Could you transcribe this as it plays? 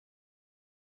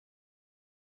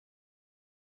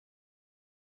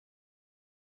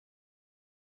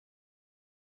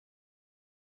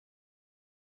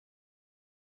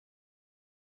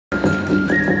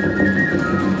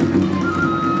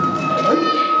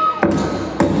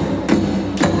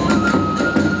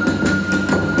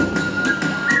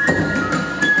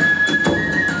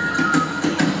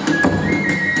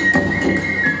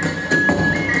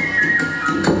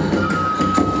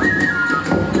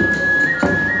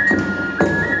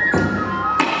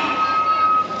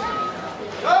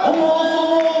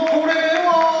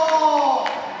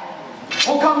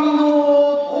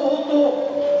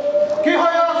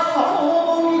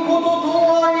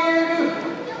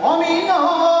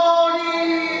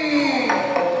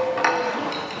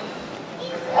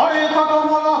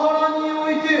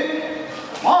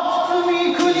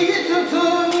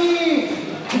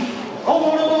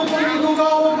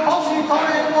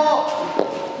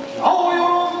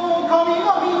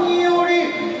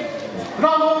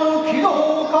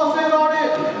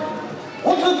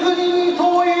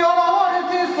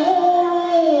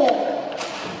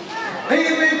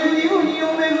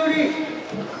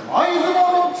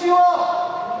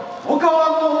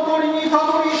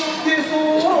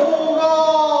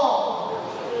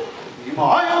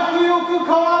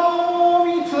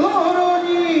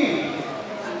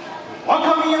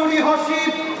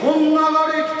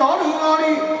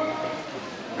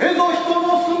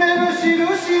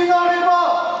しなれ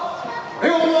ば、こ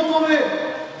れを求め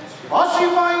足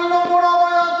前のもらわ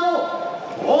やと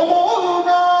思う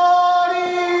なり。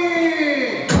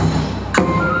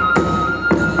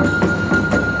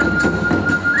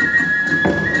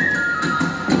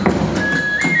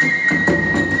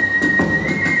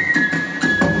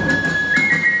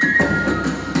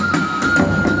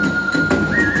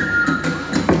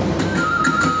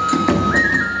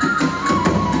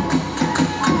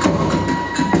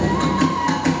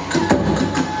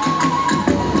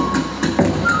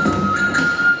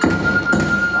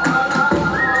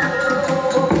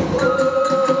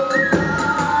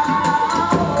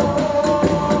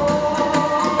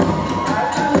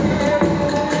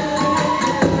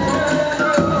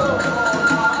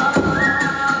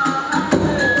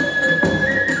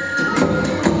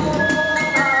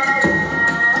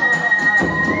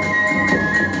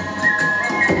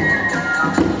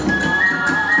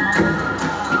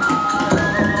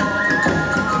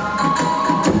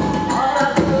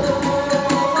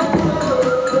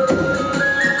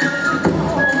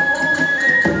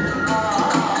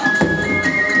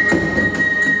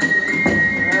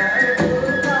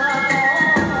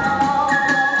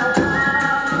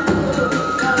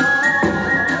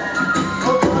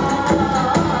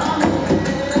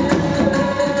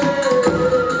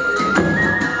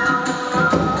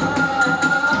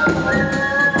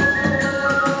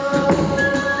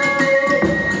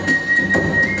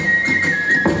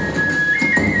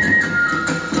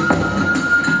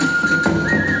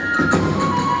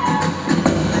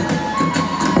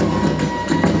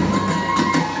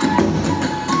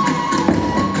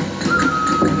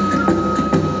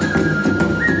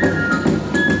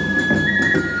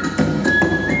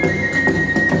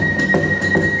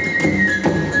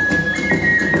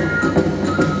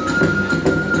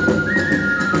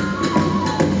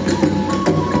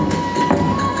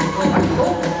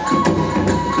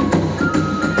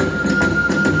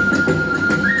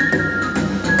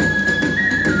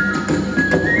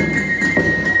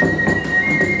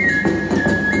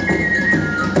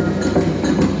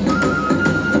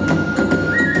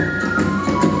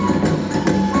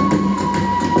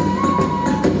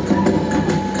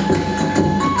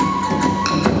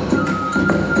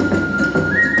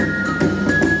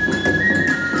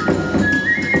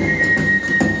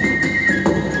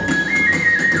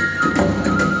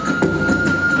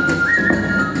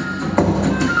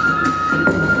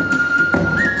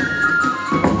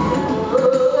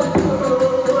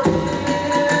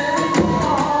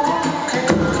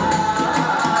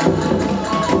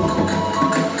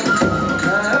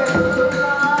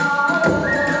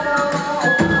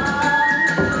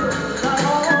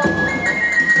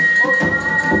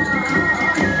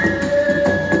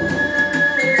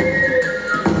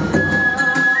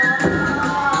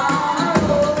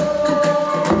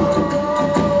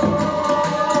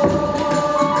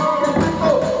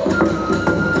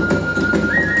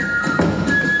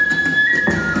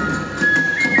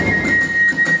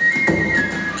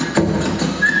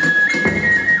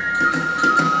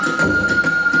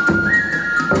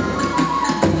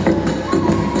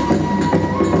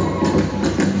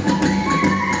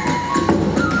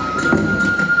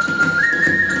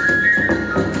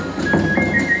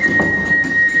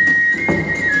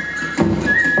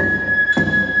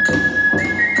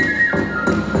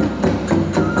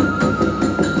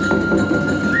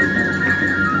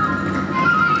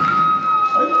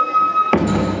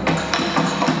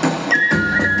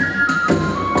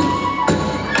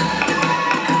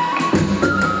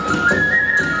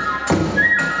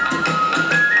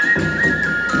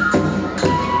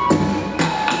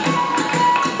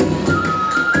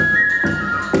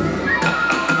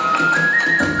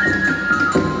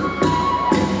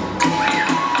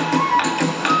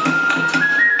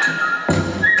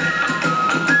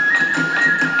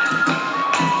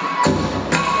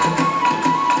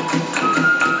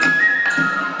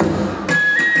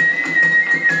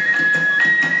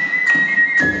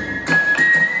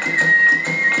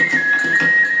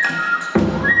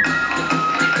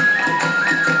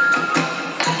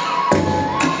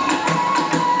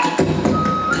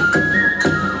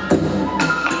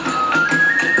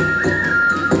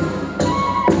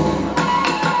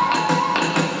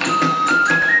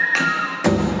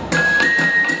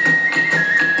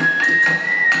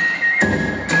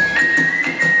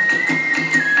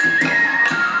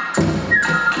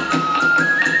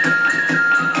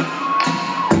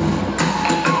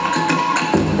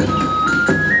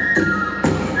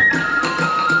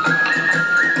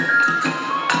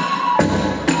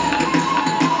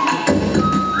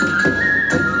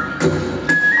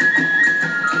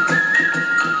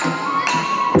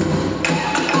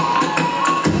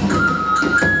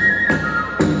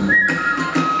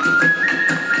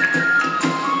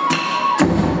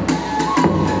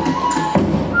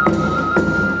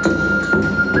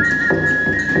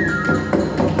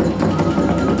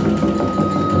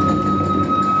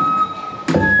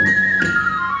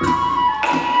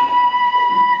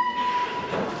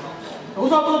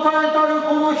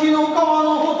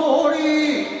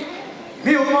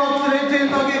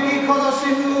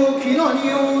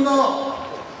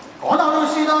かなる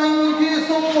次第にて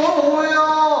そうや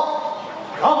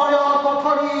やまや語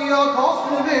り明か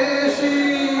すべし。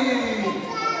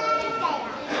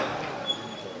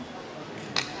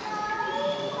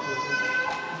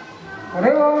これ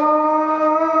は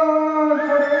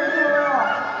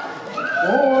大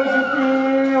式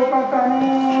お方に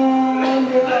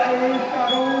出会いた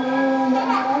るもの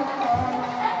か。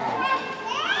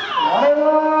我は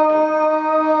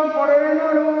これな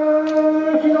る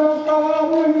日の川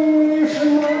に住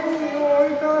まいをい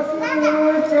たす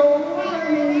長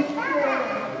年にして、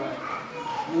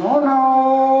その名を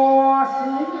足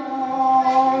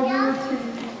がずち。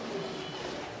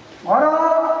あら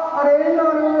あれな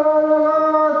る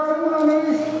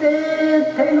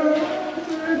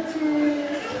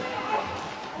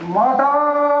また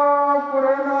これ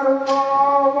なるは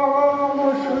我が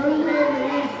娘に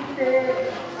して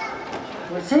不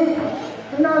思議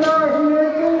な姫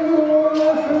と申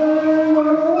すもの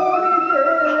にて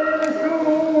そう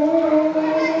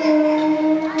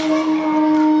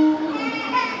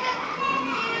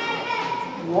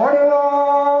我は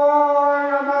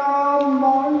山満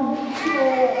地を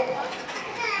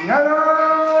奈良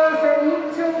船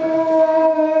長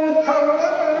正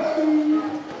し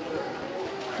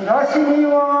暮らしに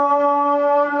は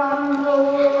何の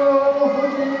不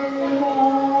自由も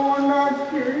な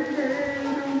けれど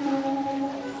も、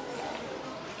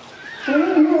人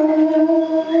の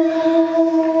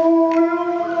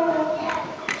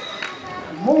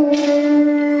もう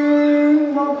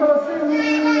任せる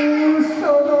定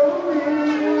め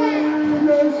な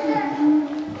し、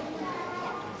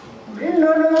これな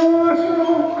る日の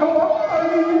代わ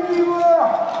りには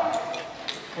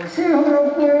年古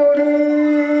くより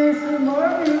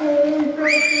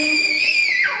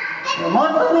ま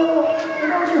たの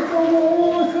裏にと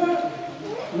申す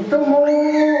いとも恐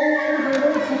ろ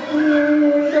しく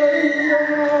大が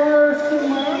す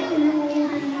まいよ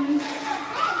り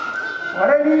我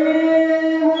に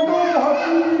元白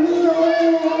人の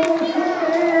娘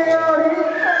あり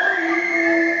たい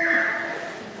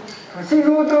年ご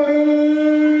とに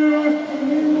七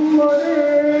人まで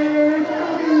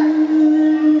取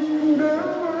りくら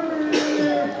まれ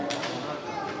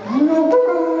残る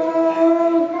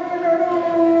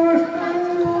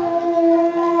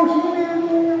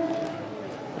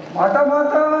またま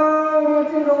たう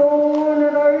ちの狙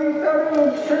いたる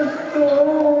季節と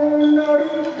なり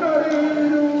かれ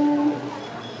る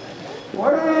我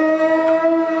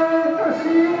たち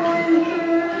をいて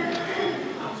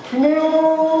姫を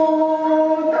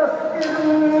助ける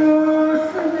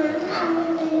すべて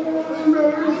なる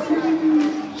し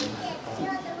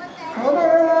ただ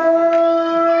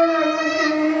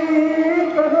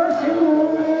悲しむ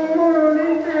者に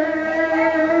て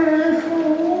い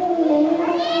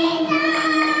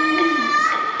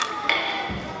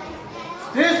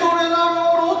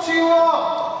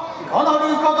かなる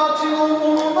形のも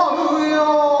のなるや。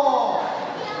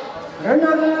それな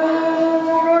るオ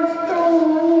ロチと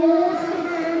すれ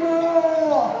ば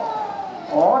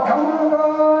頭が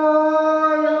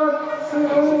8つ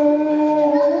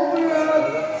8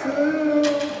つ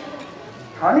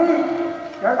谷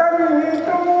やたりにと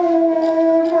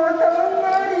また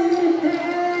がりて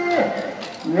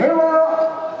目は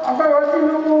赤がちの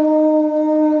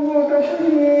ごとく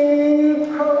に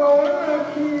輝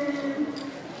き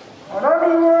あら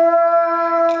には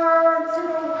血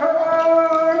の川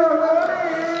流れ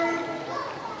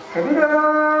背びら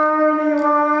には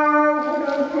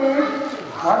古く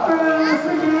松杉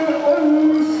生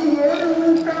い茂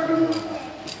るたり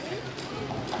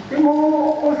とても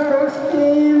恐ろしき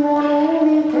ものに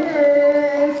て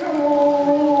そう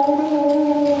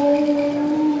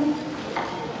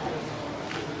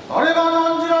あれが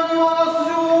何時らに我が素性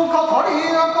を語り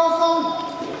明かさん。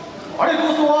あれこ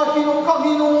そは日の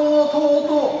神の弟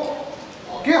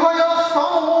桶早さ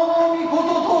の御事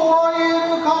とは言え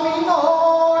る神な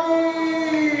り。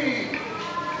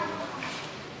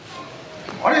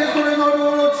あれそれなる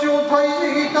オロチを退治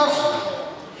いたし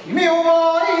姫をま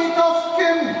いたすけ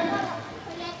ん。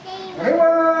これは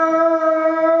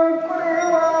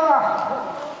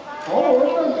尊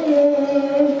き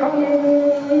神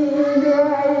に出会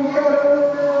いたる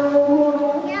もの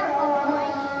だ。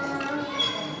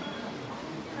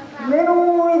目の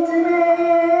一面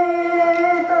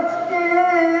助けた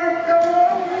い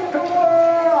とは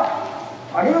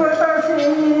ありがたし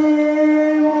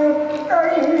もった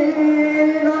い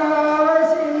な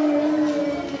し。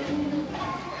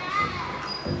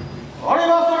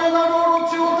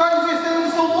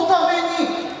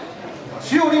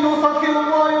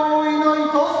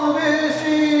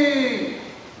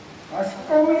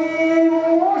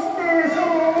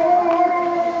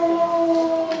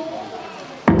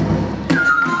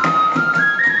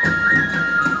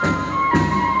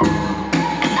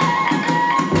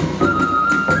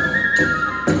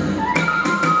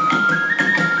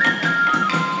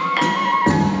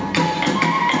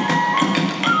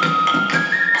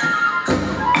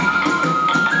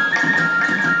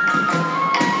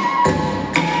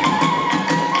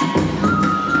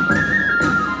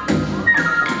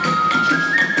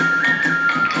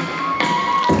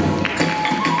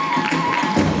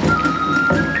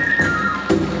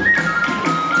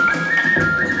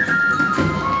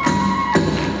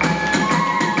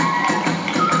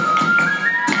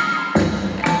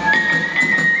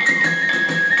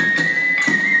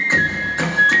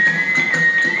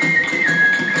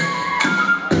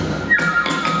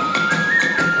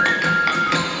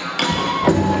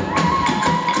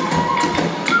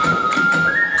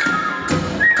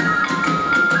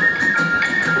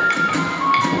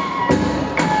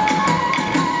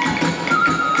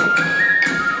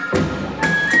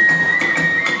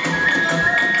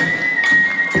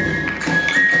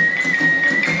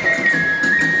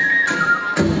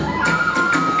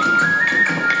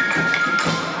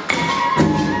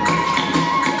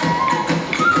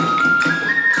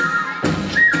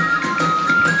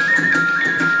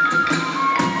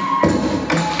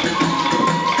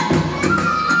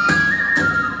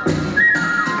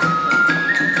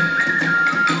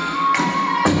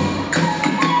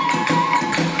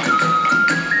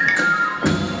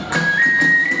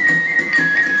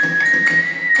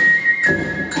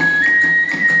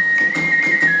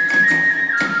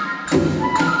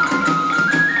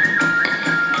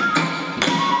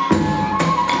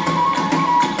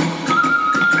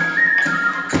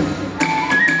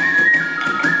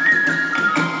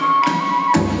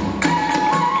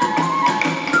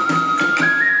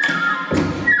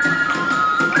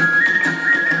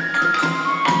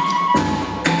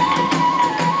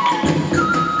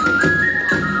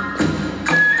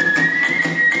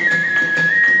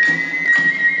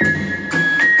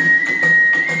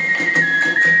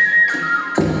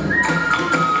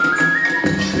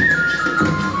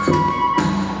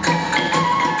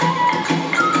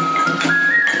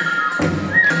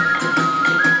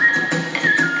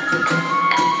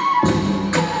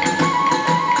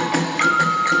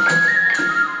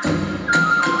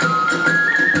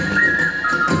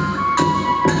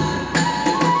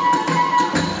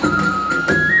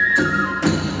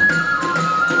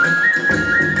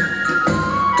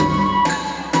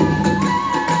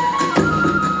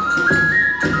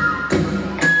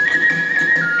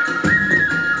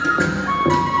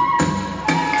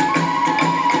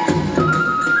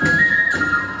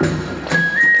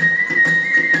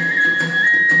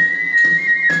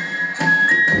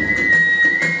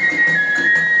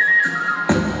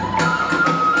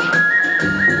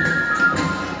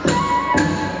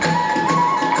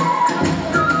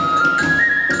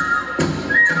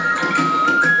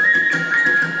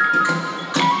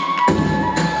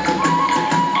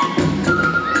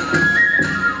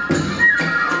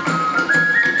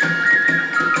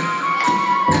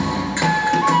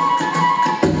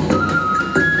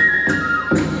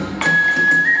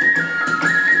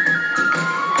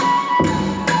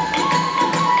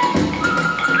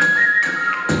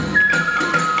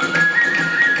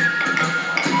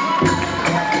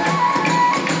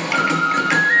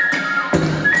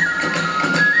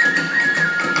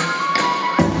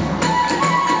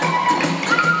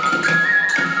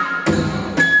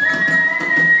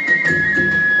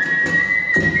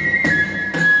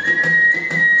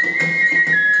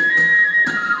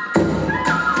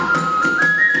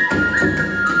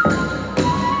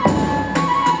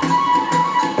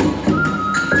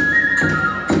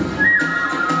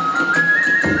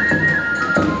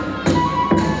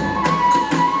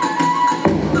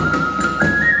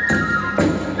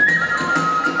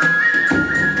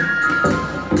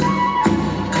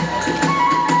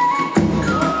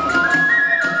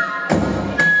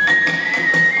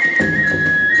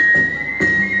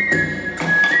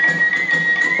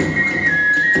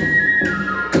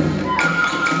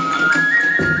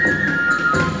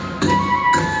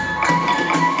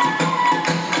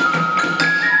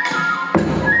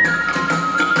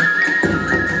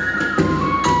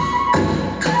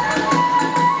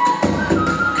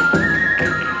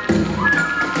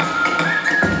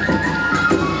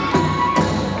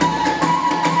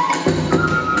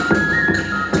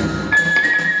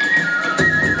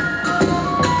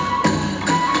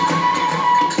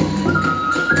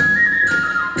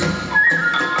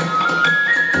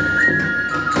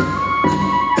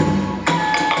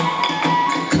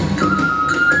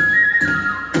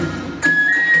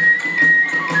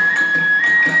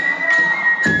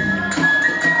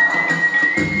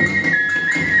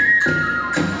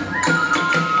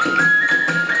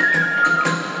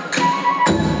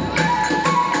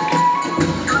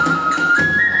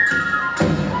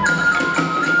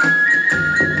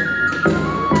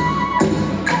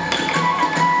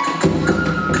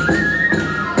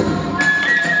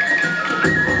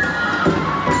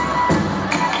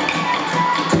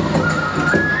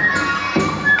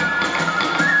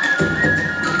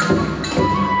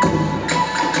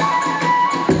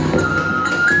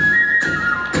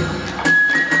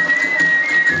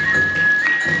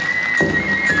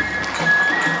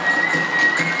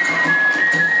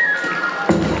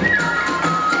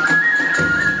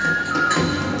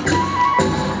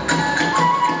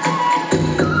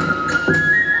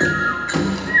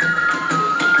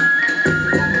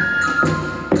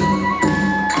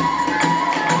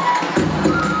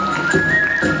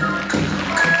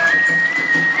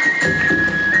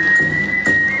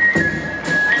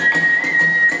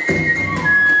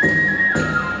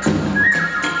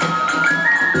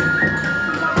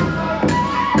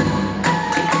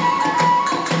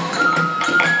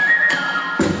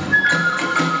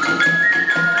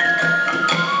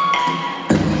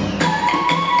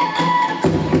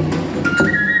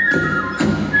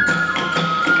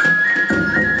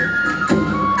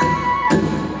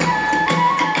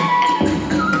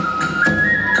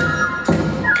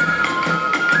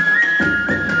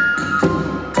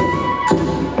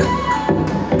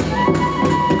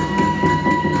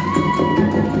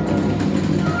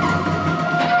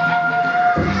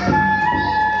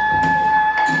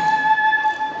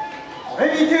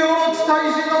にておろち大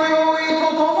事の用意整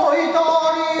いた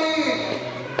り、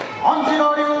案じ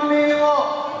ら両名は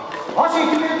わし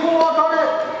姫と別れ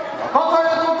館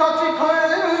へと立ち返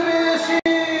るべし。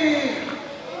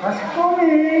かしこみ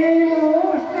申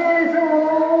してそ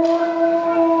う。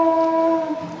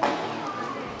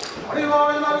我々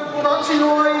なる子たちの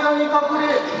間に隠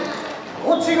れ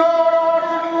落ちが現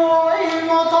れるはい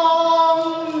また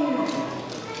ん。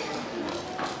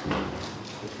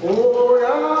親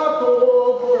と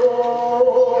子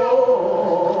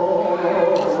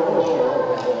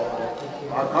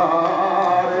別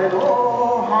れの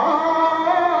花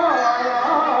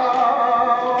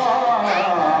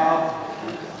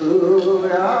う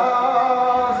や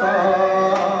さ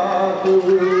く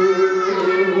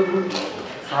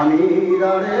さみだ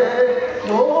れ